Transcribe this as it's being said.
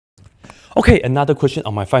Okay, another question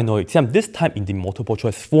on my final exam, this time in the multiple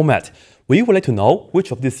choice format. We would like to know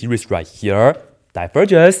which of this series right here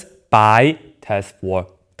diverges by test for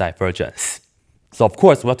divergence. So of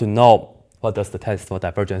course, we have to know what does the test for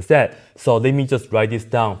divergence say. So let me just write this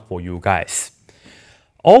down for you guys.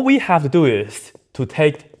 All we have to do is to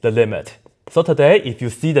take the limit. So today, if you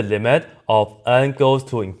see the limit of n goes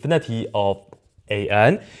to infinity of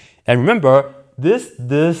an, and remember, this,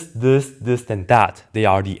 and that, they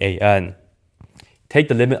are the an. Take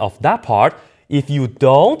the limit of that part. If you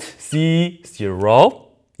don't see 0,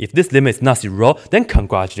 if this limit is not 0, then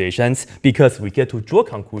congratulations, because we get to draw a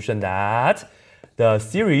conclusion that the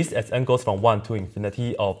series as n goes from 1 to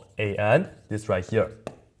infinity of an, this right here,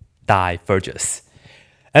 diverges.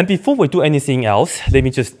 And before we do anything else, let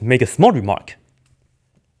me just make a small remark.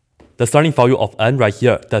 The starting value of n right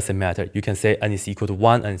here doesn't matter. You can say n is equal to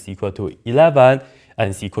 1, n is equal to 11, n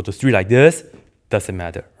is equal to 3 like this. Doesn't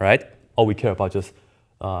matter, right? All we care about just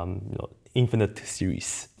infinite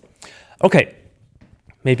series. Okay,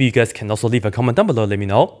 maybe you guys can also leave a comment down below. Let me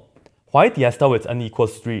know. Why did I start with n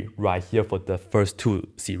equals 3 right here for the first two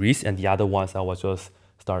series, and the other ones I will just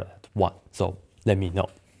start at 1. So let me know.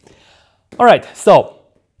 All right, so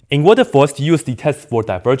in order for us to use the test for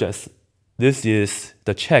divergence, this is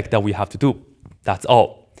the check that we have to do. That's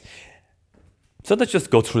all. So let's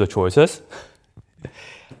just go through the choices.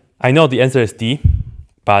 I know the answer is D,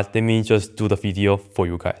 but let me just do the video for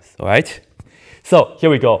you guys, all right? So here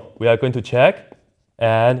we go. We are going to check,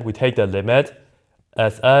 and we take the limit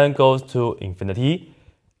as n goes to infinity.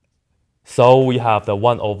 So we have the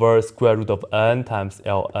 1 over square root of n times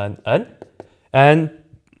ln n. And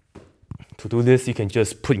to do this, you can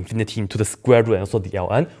just put infinity into the square root and also the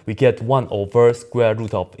ln. We get 1 over square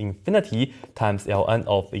root of infinity times ln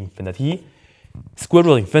of infinity. Square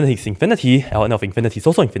root of infinity is infinity, ln of infinity is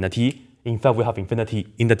also infinity. In fact, we have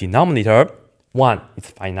infinity in the denominator. 1 is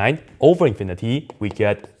finite. Over infinity, we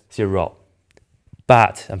get 0.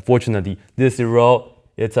 But unfortunately, this 0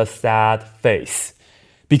 is a sad face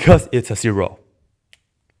because it's a 0.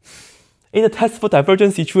 In the test for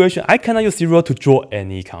divergence situation, I cannot use 0 to draw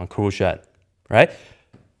any conclusion, right?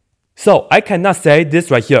 So I cannot say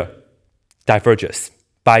this right here diverges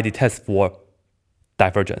by the test for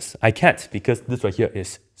divergence. I can't because this right here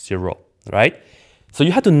is 0, right? So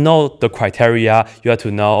you have to know the criteria, you have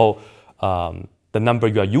to know the number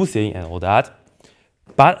you are using and all that.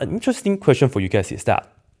 But an interesting question for you guys is that,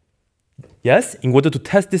 yes, in order to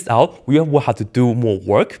test this out, we will have to do more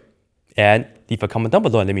work. And leave a comment down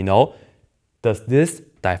below and let me know, does this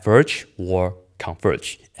diverge or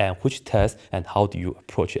converge? And which test and how do you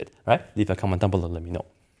approach it, right? Leave a comment down below and let me know.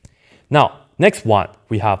 Now, next one,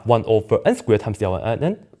 we have 1 over n squared times ln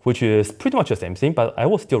n, which is pretty much the same thing, but I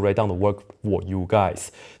will still write down the work for you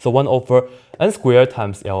guys. So 1 over n squared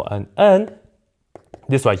times ln n,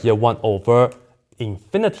 this right here, 1 over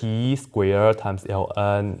infinity squared times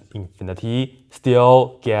ln infinity,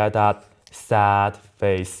 still get that sad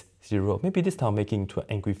face 0. Maybe this time I'm making into an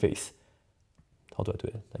angry face. How do I do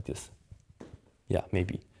it? Like this. Yeah,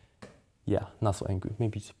 maybe. Yeah, not so angry.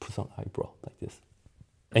 Maybe just put some eyebrow like this.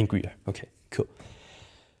 Angrier. Okay, cool.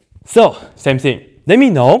 So, same thing. Let me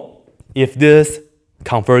know if this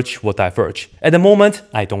converge or diverge. At the moment,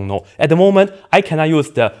 I don't know. At the moment, I cannot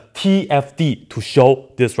use the TFD to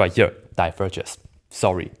show this right here diverges.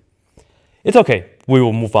 Sorry. It's okay. We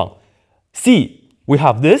will move on. C, we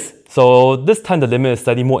have this. So this time the limit is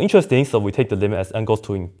slightly more interesting. So we take the limit as n goes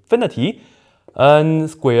to infinity. N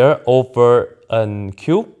squared over n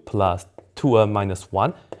cubed plus 2n minus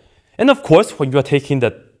 1. And of course, when you are taking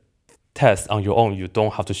the test on your own, you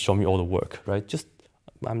don't have to show me all the work, right?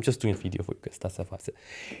 I'm just doing a video for you guys. That's what I said.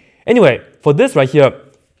 Anyway, for this right here,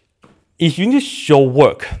 if you need to show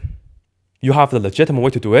work, you have the legitimate way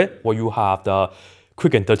to do it, or you have the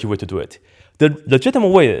quick and dirty way to do it. The legitimate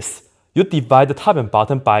way is you divide the top and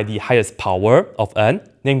bottom by the highest power of n,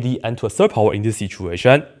 namely n to a third power in this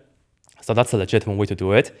situation. So that's the legitimate way to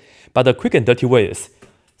do it. But the quick and dirty way is,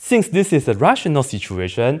 since this is a rational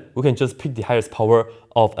situation, we can just pick the highest power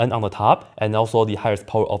of n on the top and also the highest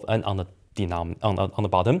power of n on the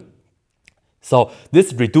bottom. So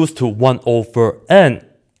this reduced to 1 over n,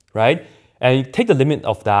 right? And you take the limit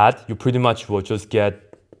of that, you pretty much will just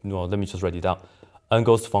get, let me just write it down. N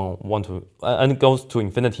goes from n goes to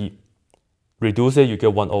infinity. Reduce it, you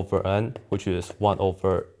get 1 over n, which is 1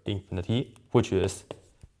 over infinity, which is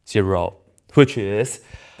 0, which is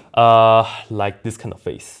like this kind of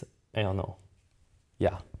face. I don't know.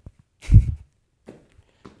 Yeah.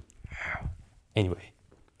 Anyway,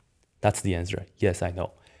 that's the answer. Yes, I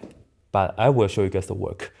know. But I will show you guys the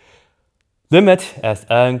work. limit as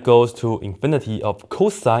n goes to infinity of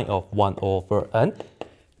cosine of 1 over n.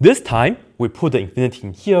 This time, we put the infinity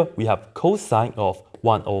in here. We have cosine of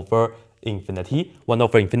 1 over infinity. 1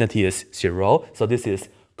 over infinity is 0. So this is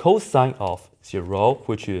cosine of 0,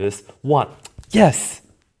 which is 1. Yes!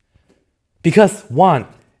 Because 1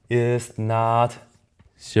 is not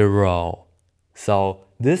 0. So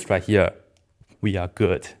this right here, we are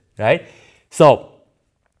good, right? So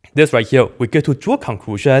this right here, we get to draw a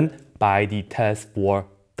conclusion by the test for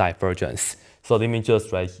divergence. So let me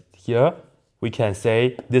just right here, we can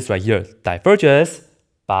say this right here diverges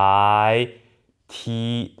by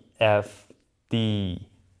TFD.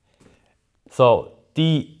 So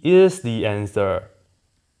D is the answer.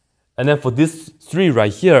 And then for this 3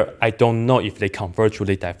 right here, I don't know if they converge or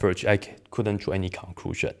they diverge. I couldn't draw any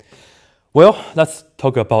conclusion. Well, let's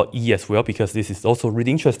talk about E as well, because this is also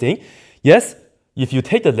really interesting. Yes, if you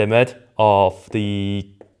take the limit of the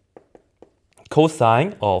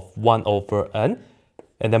cosine of 1 over n,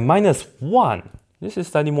 and then minus 1, this is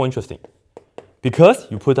slightly more interesting. Because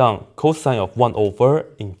you put down cosine of 1 over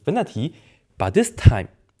infinity, but this time,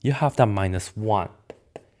 you have that minus 1.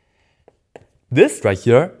 This right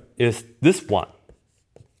here is this 1.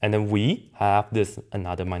 And then we have this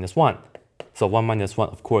another minus 1. So 1 minus 1,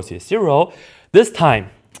 of course, is 0. This time,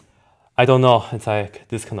 I don't know. It's like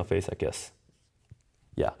this kind of face, I guess.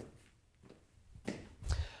 Yeah.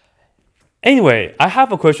 Anyway, I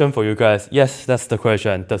have a question for you guys. Yes, that's the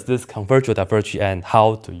question. Does this converge or diverge, and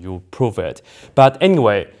how do you prove it? But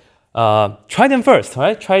anyway, try them first,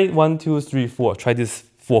 right? Try 1, 2, 3, 4. Try this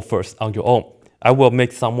 4 first on your own. I will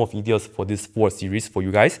make some more videos for this 4 series for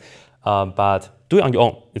you guys. But do it on your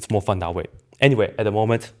own. It's more fun that way. Anyway, at the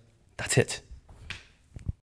moment, that's it.